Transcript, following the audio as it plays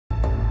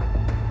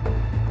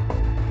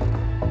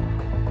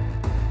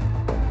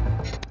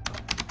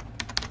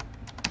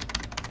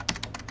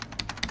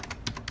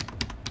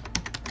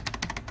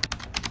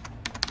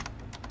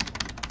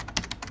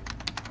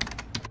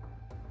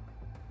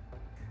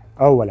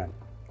أولاً،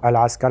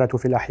 العسكرة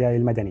في الأحياء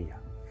المدنية.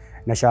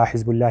 نشأ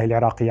حزب الله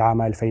العراقي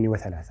عام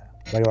 2003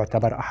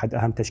 ويعتبر أحد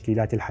أهم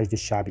تشكيلات الحشد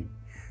الشعبي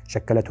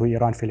شكلته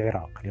إيران في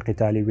العراق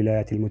لقتال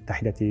الولايات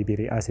المتحدة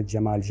برئاسة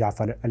جمال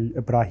جعفر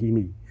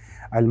الإبراهيمي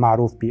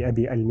المعروف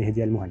بأبي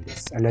المهدي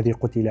المهندس، الذي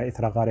قتل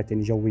إثر غارة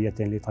جوية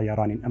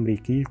لطيران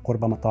أمريكي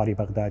قرب مطار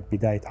بغداد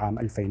بداية عام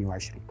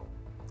 2020.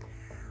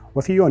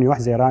 وفي يونيو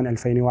حزيران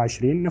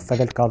 2020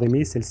 نفذ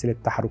الكاظمي سلسلة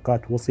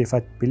تحركات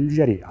وصفت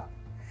بالجريئة،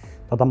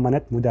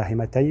 تضمنت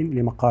مداهمتين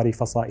لمقار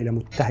فصائل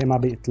متهمة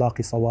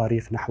بإطلاق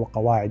صواريخ نحو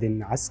قواعد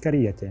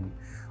عسكرية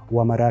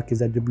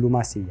ومراكز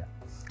دبلوماسية،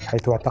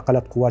 حيث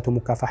اعتقلت قوات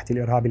مكافحة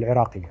الإرهاب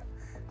العراقية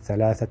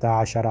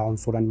 13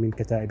 عنصرا من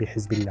كتائب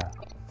حزب الله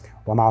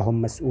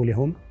ومعهم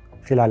مسؤولهم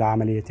خلال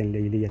عملية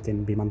ليلية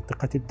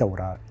بمنطقة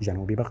الدورة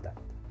جنوب بغداد.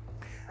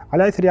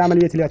 على إثر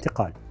عملية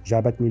الاعتقال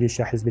جابت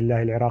ميليشيا حزب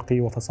الله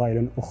العراقي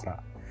وفصائل أخرى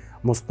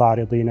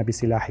مستعرضين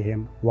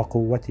بسلاحهم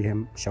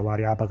وقوتهم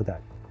شوارع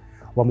بغداد،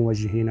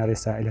 وموجهين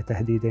رسائل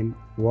تهديد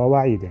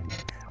ووعيد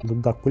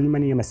ضد كل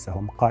من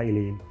يمسهم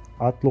قائلين: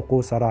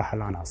 أطلقوا سراح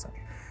العناصر.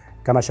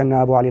 كما شن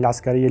أبو علي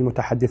العسكري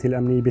المتحدث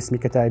الأمني باسم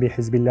كتائب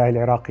حزب الله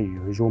العراقي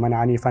هجوما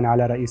عنيفا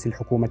على رئيس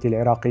الحكومة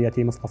العراقية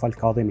مصطفى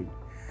الكاظمي،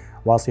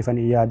 واصفا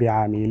إياه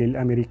بعميل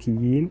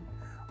الأمريكيين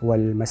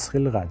والمسخ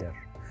الغادر،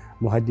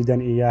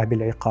 مهددا إياه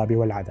بالعقاب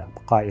والعذاب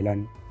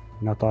قائلا: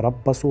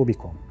 نتربص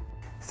بكم.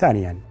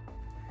 ثانيا،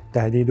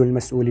 تهديد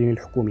المسؤولين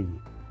الحكوميين.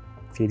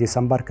 في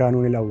ديسمبر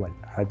كانون الأول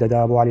هدد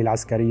أبو علي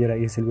العسكري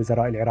رئيس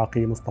الوزراء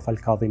العراقي مصطفى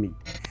الكاظمي،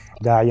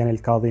 داعيا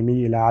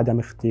الكاظمي إلى عدم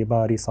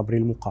اختبار صبر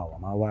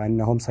المقاومة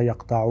وأنهم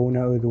سيقطعون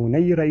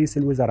أذني رئيس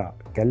الوزراء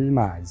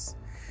كالماعز،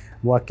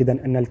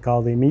 مؤكدا أن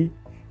الكاظمي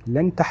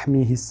لن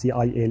تحميه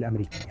CIA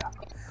الأمريكية.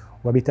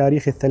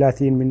 وبتاريخ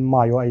 30 من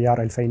مايو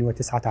أيار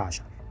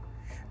 2019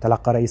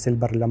 تلقى رئيس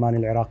البرلمان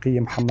العراقي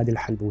محمد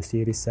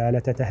الحلبوسي رسالة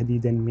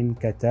تهديد من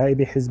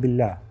كتائب حزب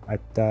الله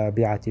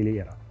التابعة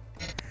لإيران.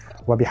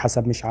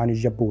 وبحسب مشعان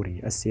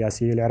الجبوري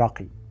السياسي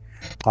العراقي،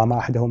 قام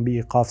أحدهم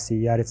بإيقاف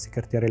سيارة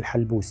سكرتير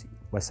الحلبوسي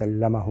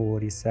وسلمه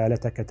رسالة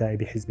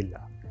كتائب حزب الله.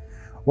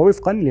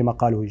 ووفقا لما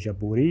قاله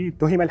الجبوري،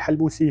 اتهم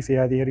الحلبوسي في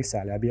هذه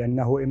الرسالة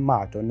بأنه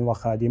إماعة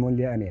وخادم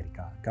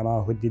لأمريكا، كما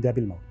هدد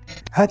بالموت.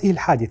 هذه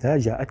الحادثة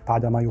جاءت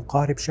بعدما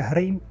يقارب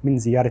شهرين من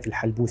زيارة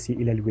الحلبوسي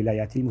إلى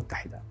الولايات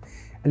المتحدة،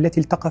 التي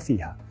التقى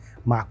فيها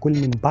مع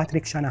كل من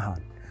باتريك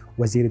شانهان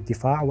وزير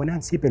الدفاع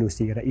ونانسي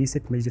بيلوسي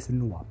رئيسة مجلس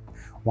النواب،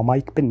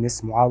 ومايك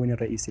بنس معاون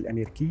الرئيس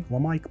الأمريكي،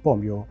 ومايك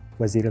بومبيو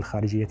وزير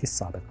الخارجية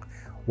السابق،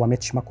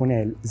 وميتش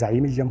ماكونيل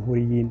زعيم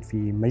الجمهوريين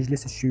في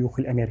مجلس الشيوخ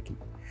الأمريكي،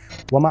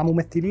 ومع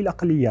ممثلي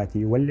الأقليات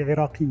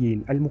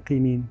والعراقيين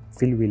المقيمين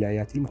في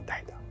الولايات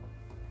المتحدة.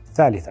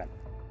 ثالثاً،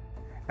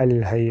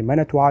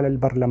 الهيمنة على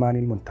البرلمان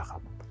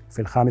المنتخب.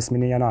 في 5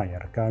 من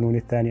يناير كانون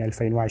الثاني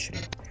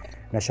 2020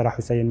 نشر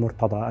حسين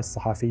مرتضى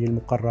الصحفي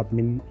المقرب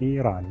من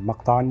إيران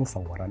مقطعاً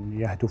مصوراً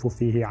يهتف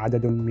فيه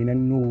عدد من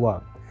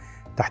النواب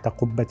تحت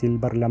قبة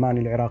البرلمان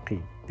العراقي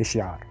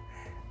بشعار: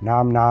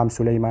 نعم نعم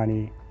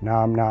سليماني،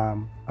 نعم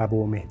نعم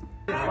أبو مهدي.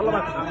 والله ما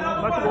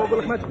تبغى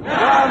أقول لك ما تبغى.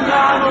 نعم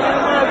نعم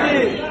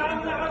مهدي،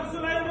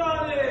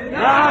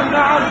 نعم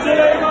نعم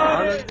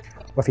سليماني.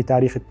 وفي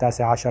تاريخ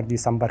 19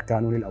 ديسمبر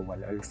كانون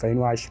الأول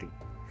 2020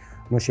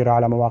 نشر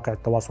على مواقع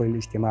التواصل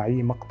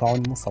الاجتماعي مقطع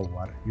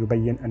مصور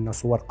يبين أن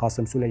صور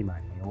قاسم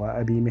سليماني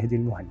وأبي مهدي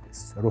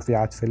المهندس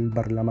رفعت في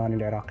البرلمان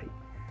العراقي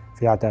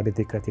في أعتاب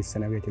الذكرى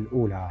السنوية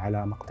الأولى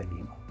على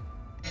مقتلهما.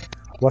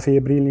 وفي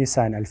إبريل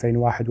نيسان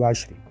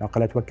 2021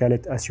 نقلت وكالة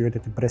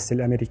أسوشيتد بريس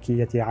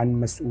الأمريكية عن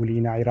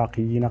مسؤولين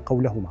عراقيين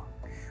قولهما: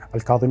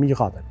 الكاظمي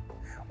غاضب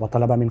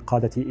وطلب من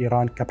قادة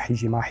إيران كبح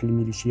جماح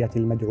الميليشيات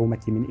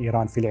المدعومة من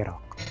إيران في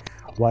العراق،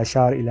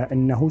 وأشار إلى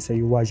أنه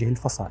سيواجه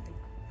الفصائل.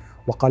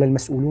 وقال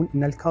المسؤولون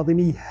إن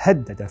الكاظمي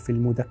هدد في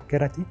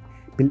المذكرة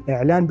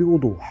بالإعلان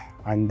بوضوح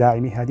عن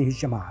داعم هذه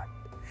الجماعات.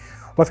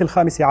 وفي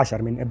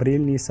 15 من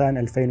أبريل نيسان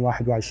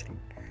 2021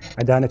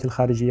 أدانت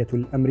الخارجية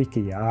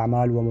الأمريكية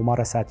أعمال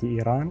وممارسات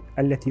إيران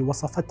التي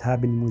وصفتها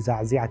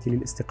بالمزعزعة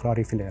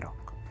للاستقرار في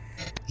العراق.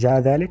 جاء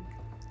ذلك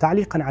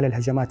تعليقا على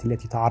الهجمات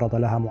التي تعرض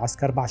لها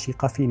معسكر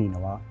بعشيقة في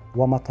نينوى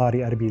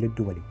ومطار أربيل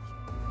الدولي.